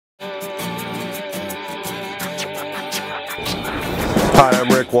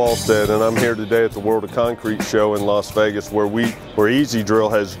Walstead, and I'm here today at the World of Concrete show in Las Vegas where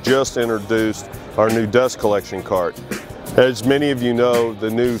EasyDrill has just introduced our new dust collection cart. As many of you know, the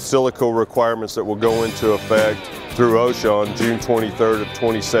new silica requirements that will go into effect through OSHA on June 23rd of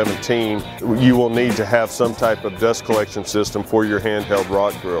 2017, you will need to have some type of dust collection system for your handheld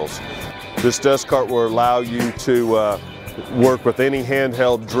rock drills. This dust cart will allow you to work with any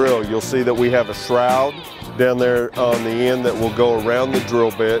handheld drill. You'll see that we have a shroud down there on the end that will go around the drill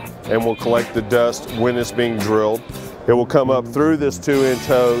bit and will collect the dust when it's being drilled. It will come up through this 2-inch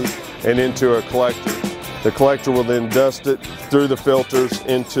hose and into a collector. The collector will then dust it through the filters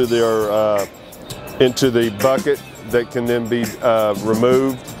into the bucket that can then be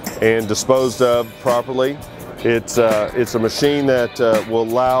removed and disposed of properly. It's a machine that will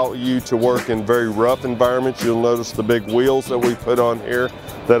allow you to work in very rough environments. You'll notice the big wheels that we put on here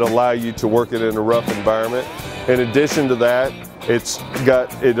that allow you to work it in a rough environment. In addition to that,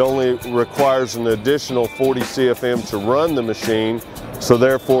 it only requires an additional 40 CFM to run the machine, so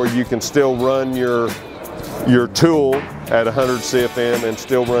therefore you can still run your tool at 100 CFM and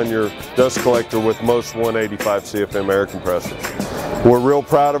still run your dust collector with most 185 CFM air compressors. We're real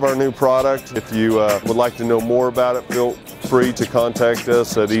proud of our new product. If you would like to know more about it, feel free to contact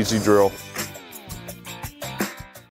us at EasyDrill.